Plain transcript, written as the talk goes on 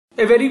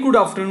A very good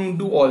afternoon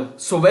to all.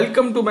 So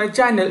welcome to my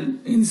channel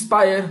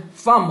Inspire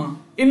Pharma.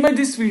 In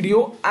this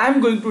video I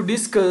am going to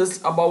discuss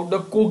about the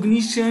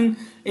cognition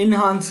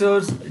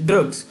enhancers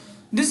drugs.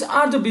 These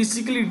are the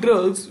basically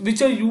drugs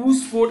which are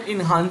used for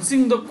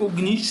enhancing the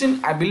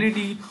cognition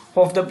ability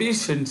of the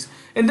patients.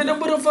 In the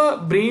number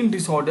of brain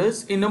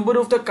disorders, in number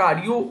of the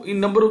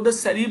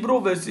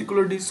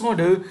cerebrovascular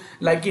disorder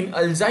like in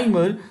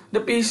Alzheimer,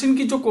 the patient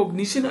की जो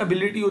cognition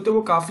ability होता है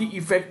वो काफी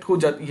effect हो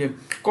जाती है.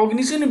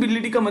 Cognition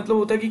ability का मतलब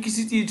होता है कि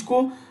किसी चीज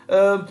को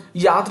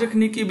याद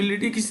रखने की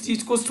ability, किसी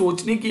चीज को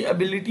सोचने की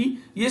ability,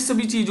 ये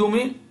सभी चीजों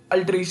में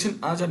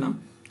alteration आ जाना.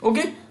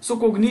 Okay, so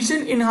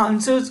cognition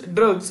enhancers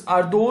drugs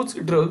are those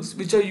drugs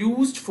which are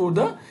used for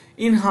the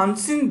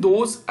enhancing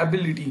those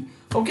ability.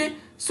 Okay,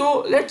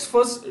 so let's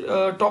first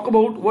talk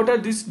about what are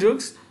these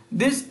drugs.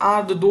 These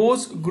are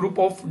those group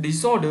of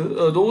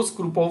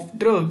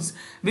drugs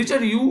which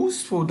are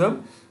used for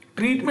the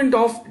treatment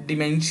of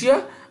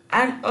dementia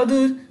and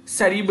other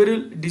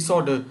cerebral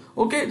disorder.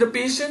 Okay, the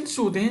patients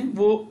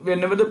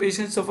whenever the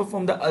patients suffer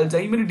from the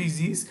Alzheimer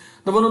disease,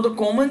 the one of the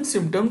common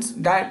symptoms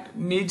that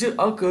major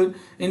occur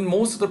in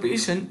most of the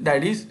patient,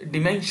 that is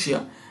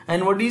dementia.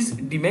 And what is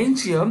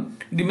dementia?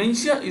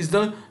 Dementia is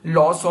the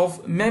loss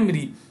of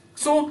memory.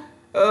 So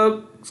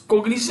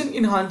cognition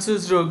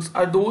enhancers drugs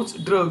are those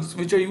drugs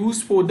which are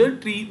used for the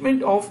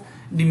treatment of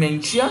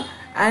dementia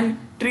and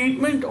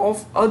treatment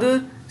of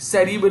other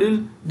cerebral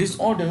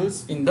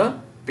disorders in the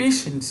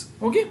patients.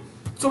 Okay,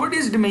 so what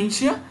is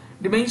dementia?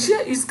 Dementia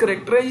is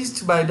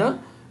characterized by the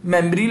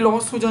memory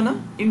loss हो जाना,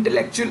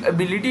 intellectual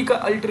ability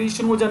का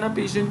alteration हो जाना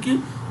patient की,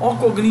 और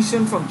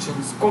cognition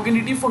functions.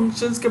 Cognitive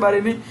functions के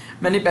बारे में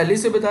मैंने पहले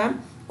से बताया.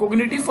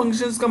 Cognitive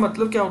functions का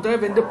मतलब क्या होता है?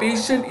 When the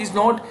patient is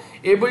not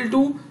able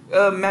to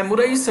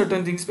memorize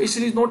certain things,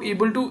 patient is not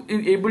able to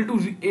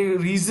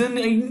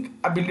reasoning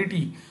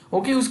ability.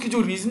 Okay, उसकी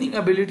जो reasoning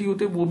ability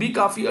होती है वो भी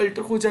काफी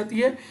alter हो जाती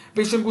है.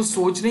 Patient कुछ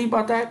सोच नहीं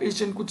पाता है,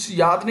 patient कुछ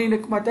याद नहीं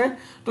रख पाता है.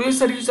 तो ये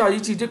सारी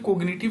चीजें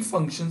cognitive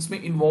functions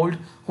में involved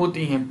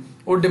होती हैं.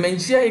 और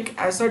dementia एक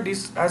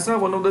ऐसा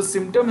one of the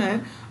symptom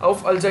है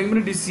of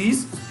Alzheimer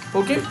disease.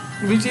 Okay,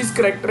 which is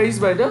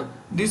characterized by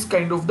this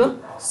kind of the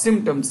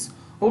symptoms.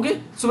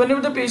 Okay, so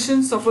whenever the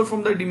patient suffer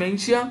from the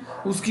dementia,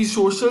 उसकी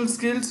social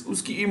skills,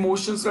 उसकी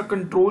emotions का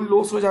control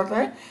loss हो जाता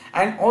है,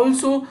 and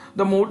also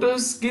the motor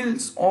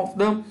skills of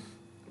the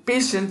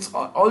patients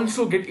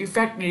also get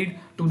affected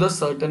to the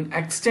certain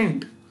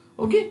extent.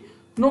 Okay,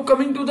 now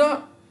coming to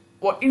the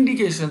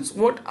indications.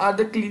 What are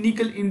the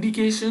clinical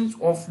indications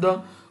of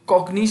the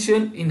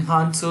cognition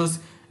enhancers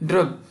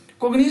drug?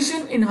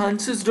 Cognition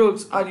enhancers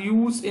drugs are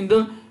used in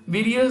the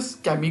various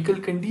medical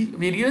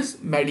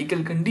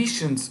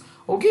conditions.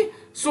 Okay,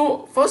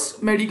 so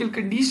first medical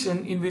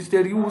condition in which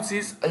their use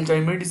is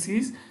Alzheimer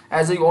disease.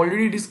 As I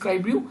already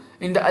described you,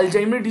 in the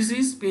Alzheimer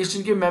disease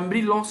patient की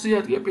memory loss हो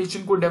जाती है,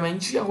 patient को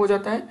dementia हो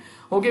जाता है.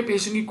 Okay,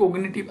 patient की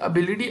cognitive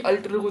ability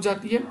alter हो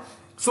जाती है.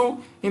 So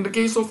in the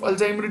case of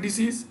Alzheimer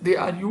disease they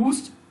are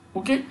used.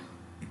 Okay,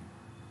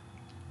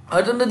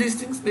 other than these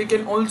things they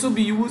can also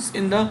be used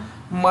in the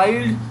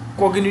mild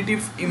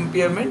cognitive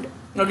impairment.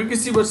 अगर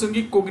किसी person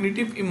की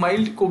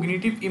mild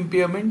cognitive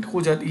impairment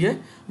हो जाती है,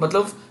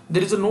 मतलब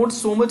there is not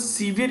so much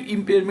severe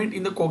impairment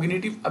in the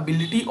cognitive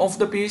ability of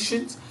the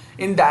patients,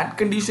 in that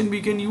condition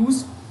we can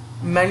use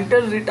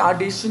mental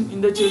retardation in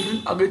the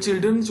children. अगर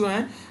children जो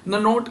हैं they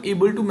are not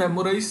able to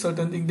memorize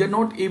certain things, they are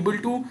not able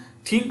to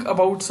think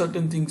about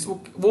certain things,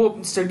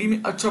 वो study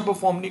में अच्छा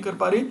perform नहीं कर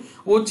पा रहे,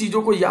 वो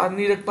चीज़ों को याद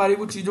नहीं रख पा रहे,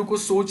 वो चीज़ों को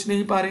सोच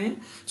नहीं पा रहे हैं.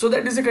 So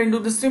that is a kind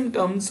of the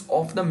symptoms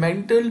of the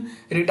mental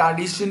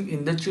retardation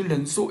in the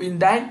children. So in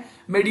that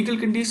medical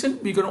condition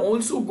we can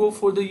also go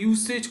for the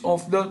usage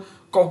of the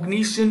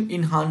cognition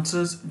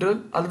enhancers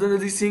drug. Other than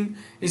this thing,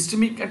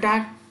 ischemic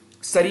attack,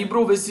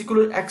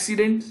 cerebrovascular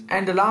accidents,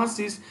 and the last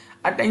is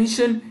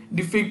attention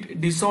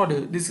defect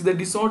disorder. This is the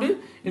disorder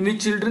in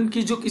which children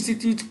की जो किसी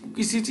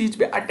चीज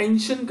पे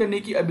attention करने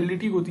की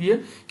ability होती है,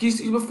 किसी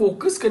चीज पे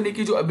focus करने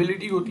की जो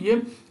ability होती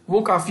है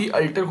वो काफी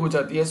alter हो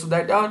जाती है. So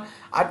that are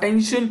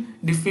attention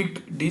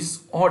defect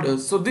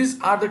disorders. So these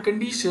are the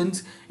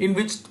conditions in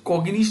which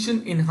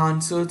cognition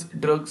enhancers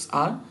drugs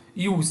are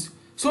used.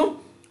 So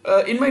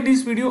in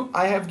this video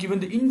I have given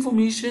the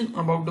information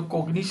about the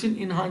cognition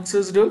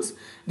enhancers drugs.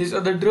 These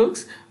are the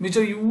drugs which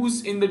are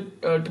used in the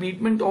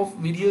treatment of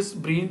various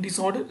brain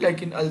disorder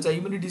like in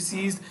Alzheimer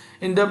disease,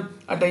 in the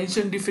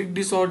attention defect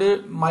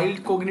disorder,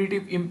 mild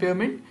cognitive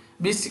impairment.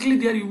 Basically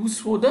they are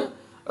used for the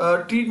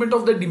treatment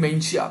of the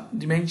dementia.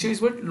 Dementia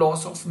is what?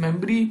 Loss of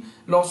memory,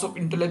 loss of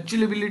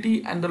intellectual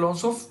ability, and the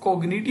loss of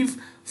cognitive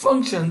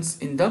functions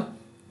in the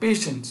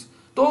patients.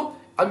 तो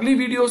अगली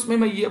videos में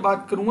मैं ये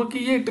बात करूंगा कि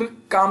ये drug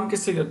काम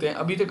कैसे करते हैं.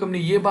 अभी तक हमने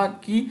ये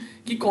बात की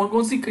कि कौन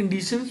कौन सी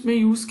कंडीशंस में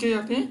यूज किए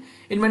जाते हैं.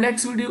 In my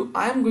next video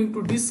I am going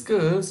to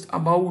discuss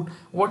about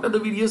what are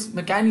the various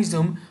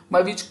mechanism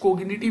by which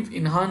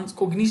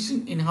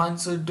cognition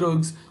enhancer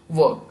drugs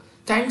work.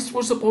 Thanks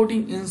for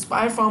supporting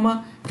Inspire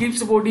Pharma. Keep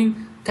supporting.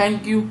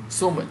 Thank you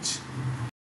so much.